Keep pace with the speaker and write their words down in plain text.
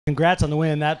Congrats on the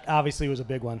win. That obviously was a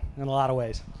big one in a lot of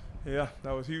ways. Yeah,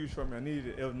 that was huge for me. I needed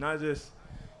it. It was not just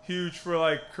huge for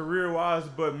like career-wise,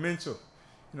 but mental.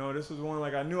 You know, this was one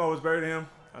like I knew I was better than him.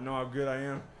 I know how good I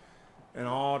am. And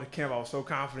all the camp, I was so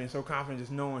confident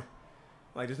just knowing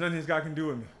like there's nothing this guy can do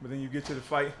with me. But then you get to the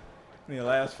fight, and the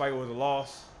last fight was a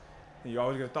loss. And you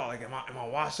always get a thought like, am I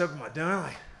washed up? Am I done?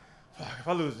 Like, fuck, if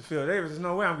I lose to Phil Davis, there's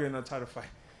no way I'm getting another title fight.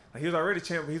 Like he was already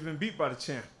champ, but he's been beat by the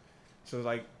champ. So it's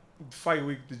like fight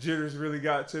week, the jitters really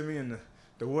got to me and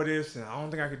the what ifs, and I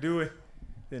don't think I could do it.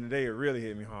 Then the day it really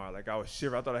hit me hard. Like I was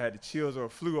shivering. I thought I had the chills or a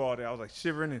flu all day. I was like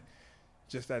shivering and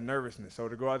just that nervousness. So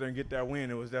to go out there and get that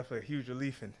win, it was definitely a huge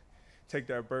relief and take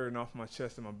that burden off my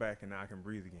chest and my back, and now I can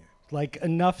breathe again. Like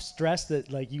enough stress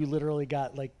that like you literally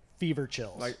got like fever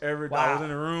chills. Like every day I was in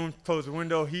the room, closed the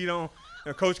window, heat on.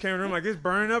 And coach came in the room like it's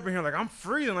burning up in here. Like I'm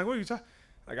freezing. Like what are you talking?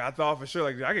 Like I thought for sure,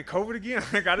 like did I get COVID again?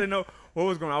 Like I didn't know what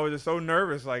was going on. I was just so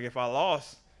nervous. Like if I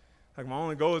lost, like my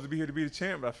only goal is to be here to be the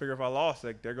champ. But I figure if I lost,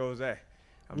 like there goes that.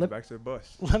 I'm back to the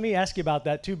bus. Let me ask you about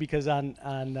that too, because on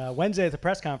Wednesday at the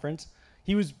press conference,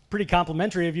 he was pretty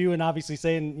complimentary of you and obviously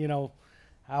saying, you know,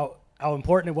 how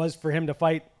important it was for him to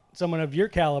fight someone of your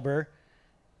caliber.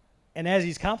 And as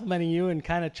he's complimenting you and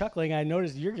kind of chuckling, I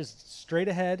noticed you're just straight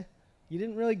ahead. You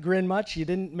didn't really grin much. You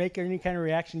didn't make any kind of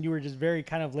reaction. You were just very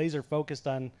kind of laser focused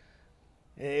on.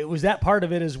 It was that part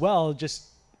of it as well, just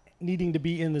needing to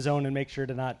be in the zone and make sure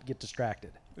to not get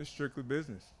distracted. It's strictly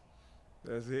business.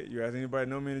 That's it. You ask anybody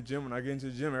know me in the gym, when I get into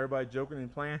the gym, everybody joking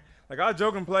and playing. Like, I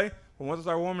joke and play, but once I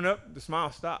start warming up, the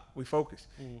smile stop. We focus.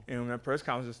 And when that press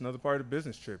conference was just another part of the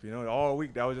business trip. You know, all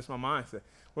week, that was just my mindset.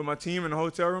 With my team in the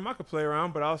hotel room, I could play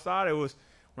around, but outside, it was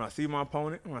when I see my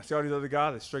opponent, when I see all these other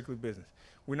guys, it's strictly business.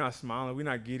 We're not smiling. We're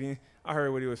not getting. I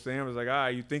heard what he was saying. I was like, all right,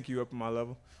 you think you up in my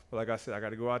level. But like I said, I got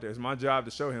to go out there. It's my job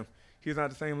to show him he's not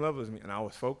the same level as me, and I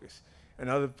was focused. And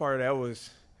the other part of that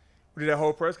was we did that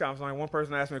whole press conference. Like, one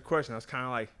person asked me a question. I was kind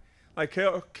of like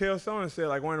Kale Sonnen said,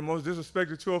 like one of the most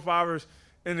disrespected 205ers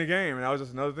in the game. And that was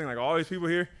just another thing. Like all these people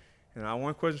here, and I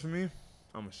one question for me,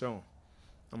 I'm going to show them.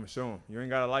 I'm going to show them. You ain't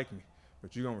got to like me,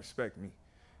 but you're going to respect me.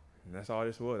 And that's all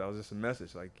this was. That was just a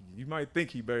message. Like, you might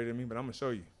think he better than me, but I'm going to show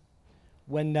you.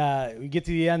 When we get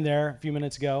to the end there a few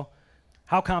minutes ago,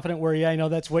 how confident were you? I know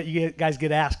that's what you guys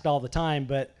get asked all the time,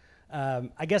 but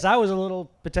I guess I was a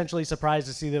little potentially surprised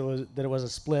to see that it was a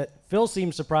split. Phil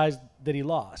seemed surprised that he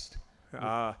lost.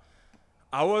 I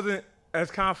wasn't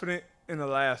as confident in the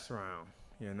last round.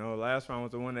 You know, the last round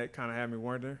was the one that kind of had me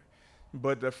wondering.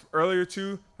 But the earlier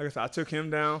two, like I said, I took him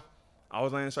down. I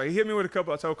was landing straight. He hit me with a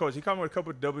couple. I told Coach, he caught me with a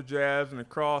couple of double jabs and a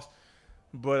cross.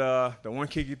 But the one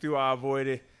kick he threw, I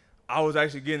avoided. I was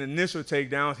actually getting initial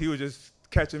takedowns. He was just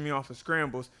catching me off of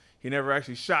scrambles. He never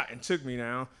actually shot and took me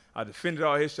down. I defended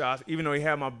all his shots, even though he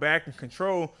had my back in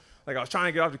control. Like, I was trying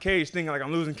to get off the cage, thinking like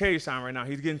I'm losing cage time right now.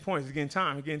 He's getting points. He's getting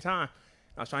time. He's getting time.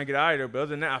 I was trying to get out of there. But other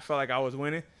than that, I felt like I was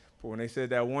winning. But when they said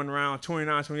that one round,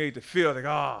 29-28 to Phil,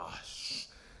 like,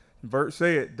 Bert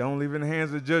said, don't leave it in the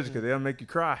hands of the judge because they'll make you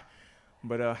cry.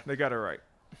 But they got it right.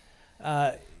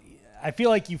 I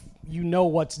feel like you know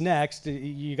what's next.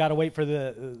 You got to wait for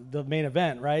the main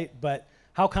event, right? But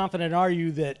how confident are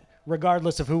you that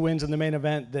regardless of who wins in the main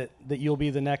event, that you'll be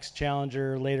the next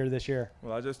challenger later this year?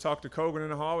 Well, I just talked to Kogan in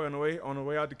the hallway on the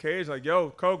way out the cage. Like,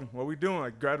 yo, Kogan, what we doing?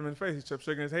 Like, grabbed him in the face. He kept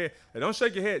shaking his head. Like, don't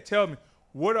shake your head. Tell me,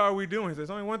 what are we doing? He said, there's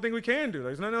only one thing we can do. Like,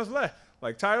 there's nothing else left.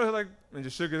 Like, Tyler, like, and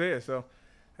just shook his head. So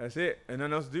that's it. And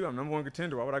nothing else to do. I'm number one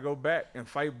contender. Why would I go back and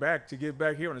fight back to get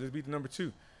back here when I just beat the number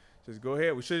two? Just go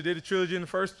ahead. We should have did the trilogy in the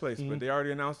first place, but they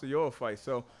already announced the Yoel fight.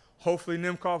 So hopefully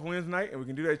Nemkov wins tonight, and we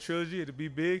can do that trilogy. It'll be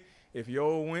big. If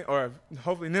Yoel win, or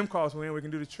hopefully Nemkov's win, we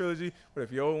can do the trilogy. But if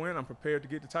Yoel win, I'm prepared to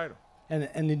get the title.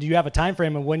 And do you have a time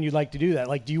frame of when you'd like to do that?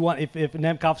 Like, do you want, if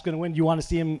Nemkov's going to win, do you want to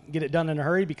see him get it done in a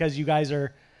hurry because you guys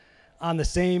are on the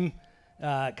same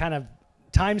kind of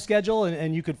time schedule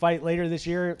and you could fight later this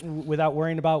year without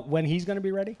worrying about when he's going to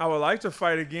be ready? I would like to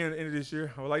fight again at the end of this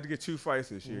year. I would like to get 2 fights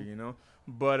this year, you know.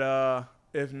 But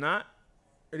if not,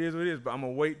 it is what it is. But I'm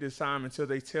going to wait this time until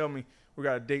they tell me we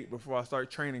got a date before I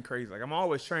start training crazy. Like, I'm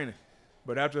always training.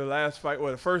 But after the last fight,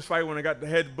 the first fight when I got the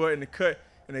headbutt and the cut,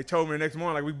 and they told me the next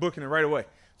morning, like, we booking it right away.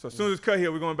 So as soon as it's cut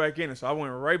here, we're going back in. And so I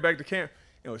went right back to camp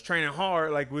and was training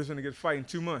hard like we was going to get a fight in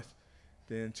 2 months.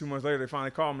 Then 2 months later, they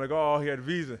finally called me, like, oh, he had a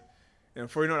visa. And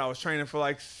before you know it, I was training for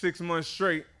like 6 months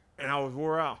straight, and I was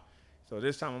wore out. So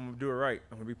this time I'm going to do it right.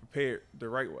 I'm going to be prepared the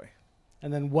right way.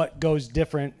 And then what goes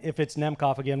different, if it's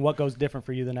Nemkov again, what goes different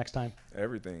for you the next time?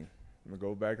 Everything. I'm going to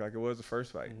go back like it was the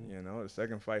first fight. You know, the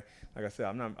second fight, like I said,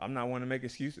 I'm not one to make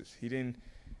excuses.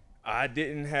 I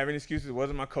didn't have any excuses. It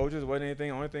wasn't my coaches. It wasn't anything.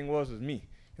 The only thing was me.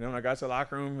 And then when I got to the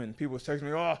locker room and people was texting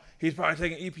me, oh, he's probably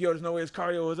taking EPO. There's no way his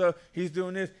cardio was up. He's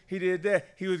doing this. He did that.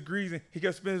 He was greasing. He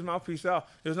kept spinning his mouthpiece out.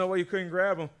 There's no way you couldn't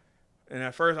grab him. And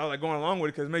at first I was like going along with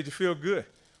it because it made you feel good.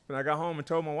 But I got home and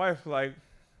told my wife, like,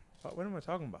 what am I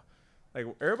talking about? Like,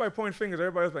 everybody pointing fingers.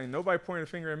 Everybody else, like, nobody pointed a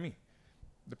finger at me.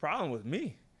 The problem was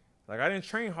me. Like, I didn't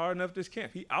train hard enough this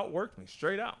camp. He outworked me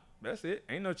straight out. That's it.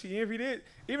 Ain't no cheating. If he did,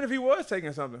 even if he was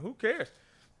taking something, who cares?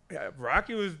 Yeah,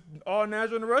 Rocky was all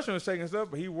natural and the Russian was taking stuff,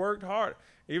 but he worked hard.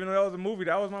 Even though that was a movie,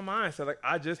 that was my mindset. Like,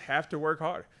 I just have to work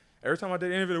harder. Every time I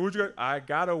did an interview, what you got? I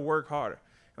got to work harder.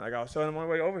 And like I was telling them on the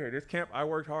way over here, this camp, I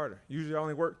worked harder. Usually I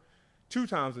only work 2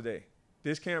 times a day.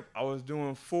 This camp, I was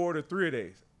doing 4 to 3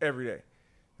 days every day.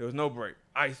 There was no break.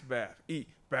 Ice bath, eat,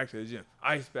 back to the gym.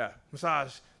 Ice bath,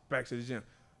 massage, back to the gym.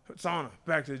 Sauna,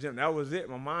 back to the gym. That was it.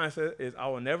 My mindset is I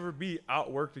will never be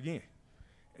outworked again.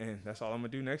 And that's all I'm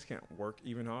going to do next camp, work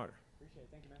even harder. Appreciate it.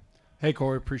 Thank you, man. Hey,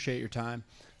 Corey, appreciate your time.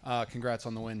 Congrats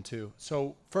on the win, too.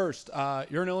 So, first,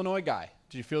 you're an Illinois guy.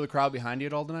 Did you feel the crowd behind you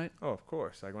at all tonight? Oh, of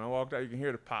course. Like, when I walked out, you can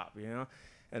hear the pop,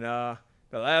 And the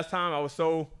last time I was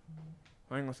so,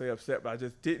 I ain't going to say upset, but I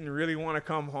just didn't really want to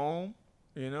come home.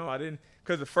 I didn't,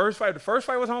 because the first fight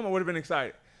was home, I would have been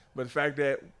excited. But the fact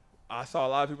that I saw a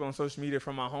lot of people on social media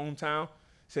from my hometown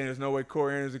saying there's no way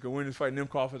Corey Anderson could win this fight,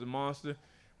 Nemkov is a monster.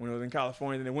 When it was in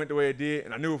California, and it went the way it did.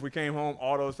 And I knew if we came home,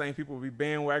 all those same people would be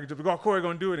bandwagon just like, oh, Corey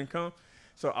going to do it and come.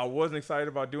 So I wasn't excited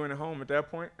about doing it home at that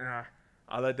point. And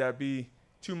I let that be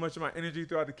too much of my energy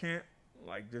throughout the camp.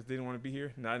 Like, just didn't want to be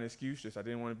here. Not an excuse, just I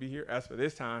didn't want to be here. As for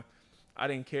this time, I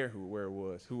didn't care who it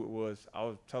was. I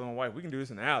was telling my wife, we can do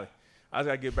this in the alley. I just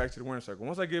got to get back to the winner circle.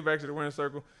 Once I get back to the winner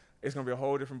circle, it's going to be a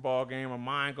whole different ball game. My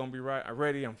mind going to be right. I'm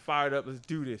ready. I'm fired up. Let's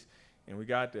do this. And we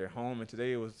got there home, and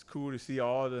today it was cool to see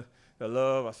all the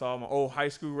love. I saw my old high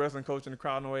school wrestling coach in the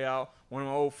crowd on the way out. One of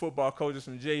my old football coaches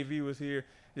from JV was here.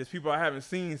 Just people I haven't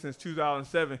seen since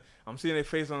 2007. I'm seeing their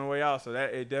face on the way out, so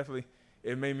that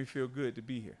it made me feel good to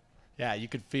be here. Yeah, you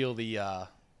could feel the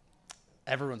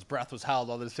everyone's breath was held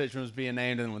while the decision was being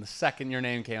named, and when the second your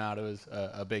name came out, it was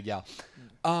a big yell.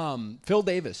 Phil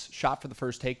Davis shot for the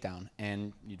first takedown,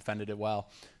 and you defended it well.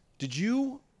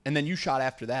 And then you shot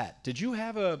after that. Did you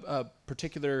have a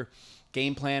particular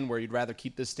game plan where you'd rather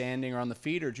keep this standing or on the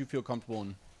feet, or did you feel comfortable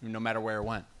no matter where it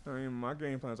went? I mean, my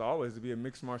game plan is always to be a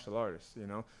mixed martial artist,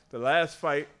 The last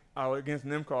fight I was against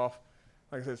Nemkov,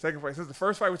 like I said, second fight, since the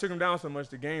first fight we took him down so much,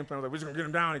 the game plan was like, we're just going to get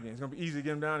him down again. It's going to be easy to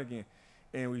get him down again.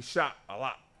 And we shot a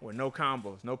lot with no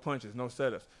combos, no punches, no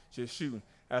setups, just shooting.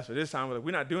 As for this time,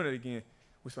 we're not doing it again.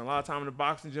 We spent a lot of time in the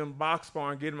boxing gym, box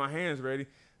sparring, getting my hands ready,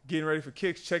 getting ready for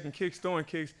kicks, checking kicks, throwing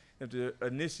kicks. If the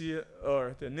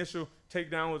initial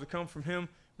takedown was to come from him,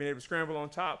 being able to scramble on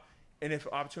top, and if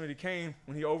opportunity came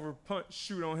when he over-punched,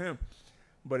 shoot on him.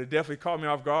 But it definitely caught me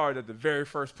off guard at the very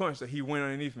first punch that he went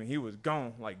underneath me. He was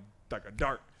gone like a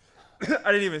dart.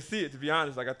 I didn't even see it, to be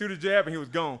honest. Like, I threw the jab and he was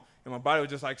gone, and my body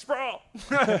was just like, sprawl.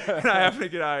 And I happened to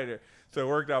get out of there. So it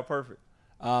worked out perfect.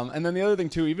 And then the other thing,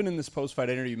 too, even in this post-fight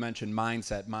interview, you mentioned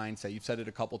mindset. You've said it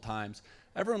a couple times.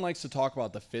 Everyone likes to talk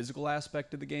about the physical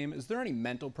aspect of the game. Is there any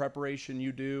mental preparation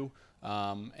you do?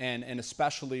 And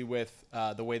especially with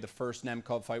the way the first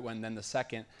Nemkov fight went and then the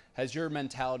second, has your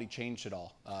mentality changed at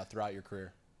all throughout your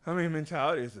career? I mean,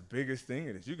 mentality is the biggest thing.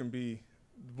 It is. You can be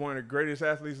one of the greatest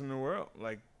athletes in the world,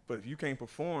 but if you can't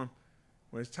perform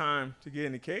when it's time to get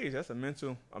in the cage, that's a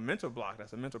mental block.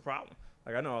 That's a mental problem.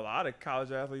 Like, I know a lot of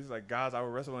college athletes, like guys I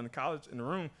would wrestle in the college in the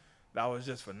room, that was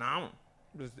just phenomenal.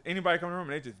 Just anybody come in the room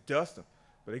and they just dust them.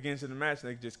 But they get into the match and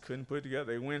they just couldn't put it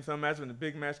together. They win some matches, when the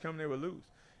big match come, they would lose.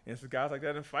 And it's the guys like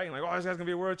that in fighting, like, oh, this guy's gonna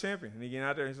be a world champion. And he get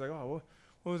out there and he's like, oh,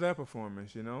 what was that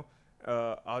performance,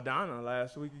 Aldana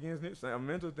last week against Nick, a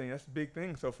mental thing. That's a big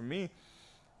thing. So for me,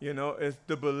 it's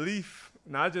the belief,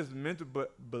 not just mental,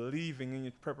 but believing in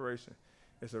your preparation.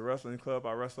 It's a wrestling club.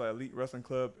 I wrestle at Elite Wrestling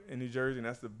Club in New Jersey, and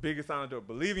that's the biggest honor to it.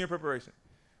 Believe in your preparation.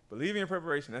 Believe in your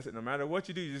preparation. That's it. No matter what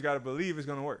you do, you just got to believe it's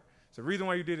going to work. It's the reason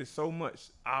why you did it so much,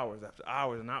 hours after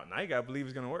hours and out. Now you got to believe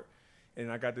it's going to work.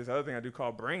 And I got this other thing I do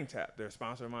called Brain Tap. They're a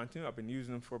sponsor of mine, too. I've been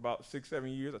using them for about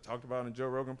 6-7 years. I talked about it on the Joe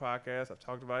Rogan podcast. I've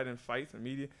talked about it in fights and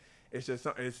media. It's just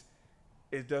something.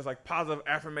 It does like positive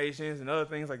affirmations and other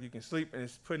things, like you can sleep, and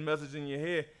it's putting messages in your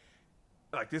head.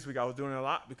 Like this week I was doing it a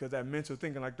lot because that mental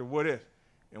thinking, like the what if.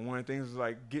 And one of the things was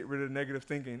like get rid of the negative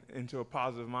thinking into a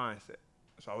positive mindset.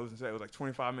 So I was it was like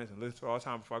 25 minutes and listen to it all the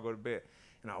time before I go to bed.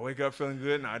 And I wake up feeling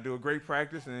good and I do a great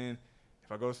practice, and then if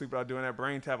I go to sleep without doing that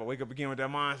brain tap, I wake up again with that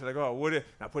mindset like, oh, what if?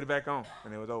 And I put it back on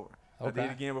and it was over. Okay. I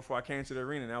did it again before I came to the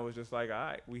arena, and I was just like, all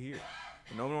right, we here.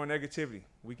 No more negativity.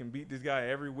 We can beat this guy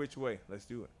every which way. Let's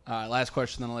do it. All right, last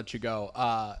question, then I'll let you go.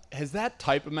 Has that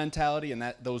type of mentality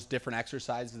and those different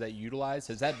exercises that you utilize,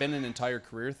 has that been an entire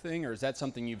career thing, or is that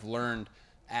something you've learned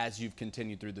as you've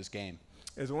continued through this game?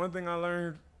 It's one thing I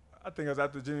learned, I think it was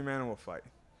after the Jimmy Manuel fight.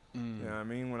 You know what I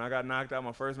mean? When I got knocked out,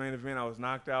 my first main event, I was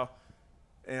knocked out.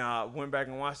 And I went back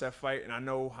and watched that fight, and I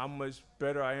know how much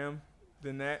better I am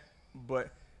than that. But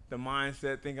the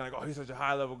mindset, thinking like, oh, he's such a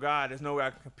high-level guy, there's no way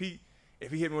I can compete.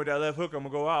 If he hit me with that left hook, I'm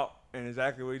going to go out. And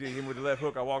exactly what he did, he hit me with the left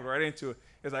hook, I walked right into it.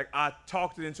 It's like I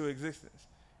talked it into existence.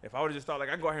 If I would have just thought, like,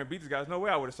 I can go out here and beat this guy, there's no way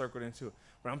I would have circled into it.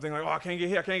 But I'm thinking, like, oh, I can't get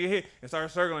hit, and started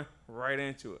circling right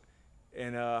into it.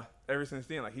 And ever since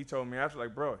then, like, he told me after,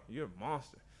 like, bro, you're a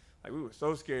monster. Like, we were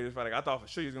so scared of this fight. Like, I thought for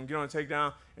sure he was going to get on the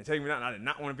takedown and take me down, and I did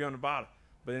not want to be on the bottom.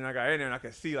 But then I got in there, and I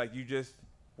could see, like, you just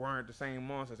weren't the same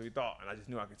monster as we thought, and I just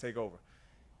knew I could take over.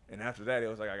 And after that, it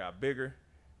was like I got bigger.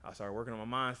 I started working on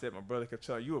my mindset. My brother kept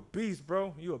telling me, you a beast,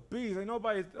 bro. You a beast. Ain't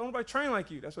nobody train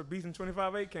like you. That's where Beast in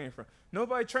 25-8 came from.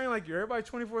 Nobody train like you. Everybody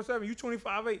 24/7. You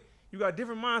 25-8. You got a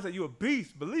different mindset. You a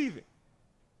beast. Believe it.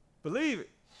 Believe it.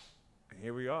 And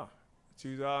here we are,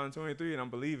 2023, and I'm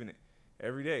believing it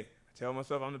every day. I tell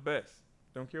myself I'm the best.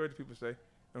 Don't care what the people say.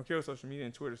 Don't care what social media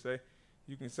and Twitter say.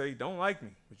 You can say, don't like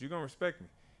me, but you're going to respect me.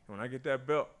 And when I get that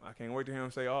belt, I can't wait to hear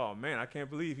him say, oh, man, I can't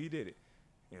believe he did it.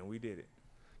 And we did it.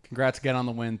 Congrats again on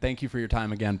the win. Thank you for your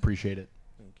time again. Appreciate it.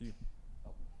 Thank you.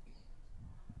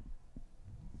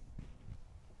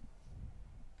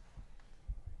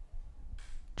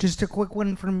 Just a quick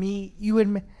one from me. You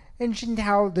had mentioned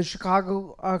how the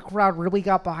Chicago crowd really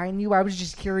got behind you. I was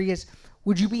just curious,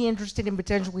 would you be interested in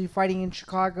potentially fighting in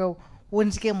Chicago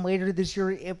once again later this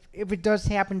year if it does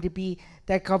happen to be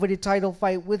that coveted title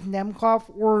fight with Nemkov,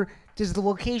 or does the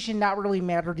location not really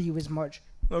matter to you as much?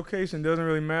 Location doesn't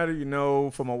really matter. You know,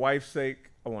 for my wife's sake,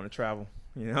 I want to travel.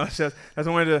 You know, that's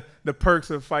one of the perks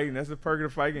of fighting. That's the perk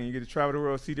of fighting. You get to travel the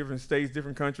world, see different states,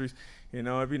 different countries. You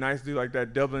know, it'd be nice to do like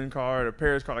that Dublin card or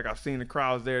Paris card. Like I've seen the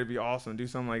crowds there. It'd be awesome to do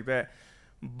something like that.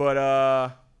 But,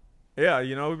 yeah,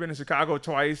 you know, we've been to Chicago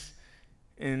twice,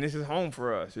 and this is home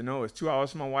for us. You know, it's 2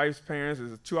 hours from my wife's parents.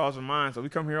 It's 2 hours from mine. So we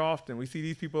come here often. We see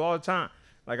these people all the time.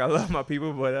 Like, I love my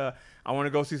people, but I want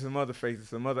to go see some other faces,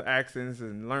 some other accents,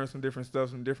 and learn some different stuff,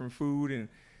 some different food, and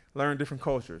learn different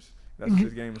cultures. That's what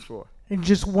this game is for. And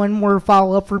just one more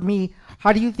follow-up for me.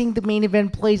 How do you think the main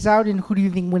event plays out, and who do you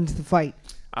think wins the fight?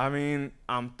 I mean,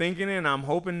 I'm thinking and I'm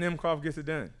hoping Nemkov gets it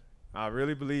done. I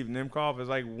really believe Nemkov is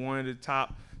like one of the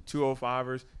top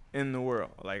 205ers in the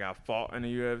world. Like, I fought in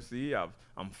the UFC.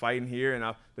 I'm fighting here,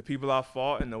 and the people I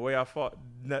fought and the way I fought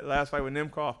that last fight with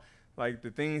Nemkov, like,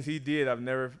 the things he did, I've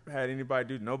never had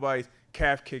anybody do. Nobody's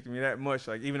calf kicked me that much.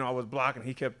 Like, even though I was blocking,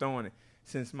 he kept throwing it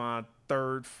since my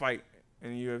third fight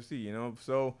in the UFC, you know.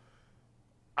 So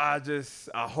I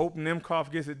hope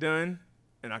Nemkov gets it done,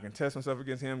 and I can test myself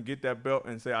against him, get that belt,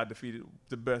 and say I defeated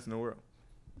the best in the world.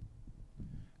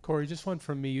 Corey, just one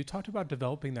from me. You talked about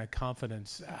developing that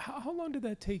confidence. How long did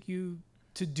that take you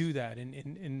to do that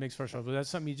in mixed martial arts? Was that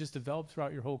something you just developed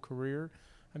throughout your whole career?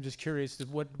 I'm just curious,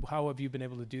 how have you been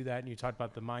able to do that? And you talked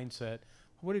about the mindset.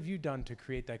 What have you done to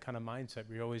create that kind of mindset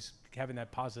where you're always having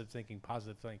that positive thinking?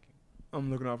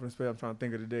 I'm looking off in space. I'm trying to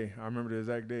think of the day. I remember the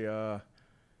exact day.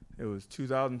 It was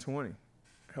 2020,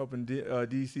 helping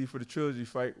DC for the trilogy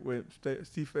fight with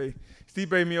Stipe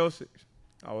Miocic.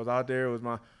 I was out there. It was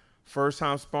my first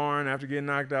time sparring after getting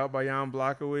knocked out by Jan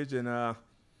Blachowicz, and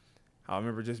I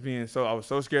remember just being I was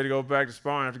so scared to go back to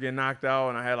sparring after getting knocked out,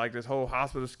 and I had like this whole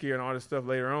hospital scare and all this stuff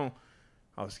later on.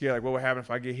 I was scared, like, what would happen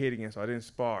if I get hit again, so I didn't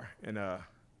spar. And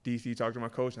DC talked to my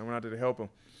coach, and I went out there to help him.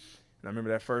 And I remember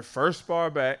that first spar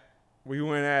back, we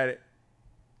went at it.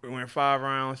 We went 5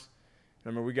 rounds. And I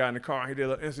remember we got in the car, and he did a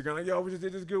little Instagram, like, yo, we just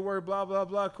did this good work, blah, blah,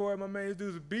 blah. Corey, my man, this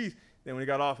dude's a beast. Then when he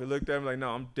got off, he looked at me like, no,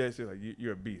 I'm dead serious. Like,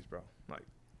 you're a beast, bro. Like,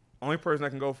 only person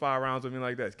that can go 5 rounds with me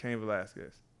like that is Cain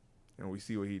Velasquez. And we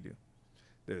see what he do.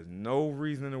 There's no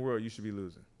reason in the world you should be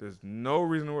losing. There's no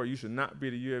reason in the world you should not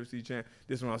be the UFC champ.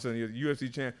 This one I'm saying, you're the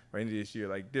UFC champ right into this year.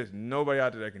 Like, there's nobody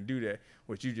out there that can do that,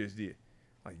 what you just did.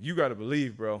 Like, you got to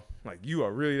believe, bro. Like, you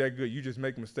are really that good. You just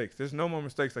make mistakes. There's no more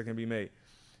mistakes that can be made.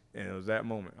 And it was that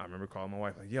moment. I remember calling my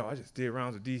wife, like, yo, I just did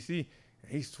rounds with DC.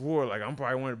 And he swore, like, I'm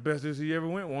probably one of the best dudes he ever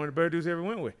went with, one of the better dudes he ever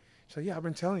went with. She's like, yeah, I've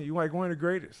been telling you, like, one of the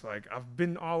greatest. Like, I've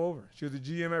been all over. She was a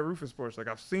GM at Rufus Sports. Like,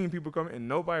 I've seen people come in, and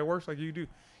nobody works like you do.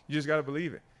 You just got to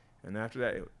believe it. And after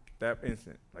that, that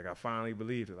instant, like, I finally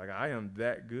believed it. Like, I am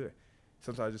that good.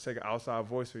 Sometimes I just take an outside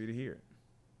voice for you to hear it.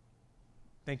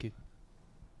 Thank you.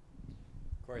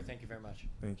 Corey, thank you very much.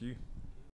 Thank you.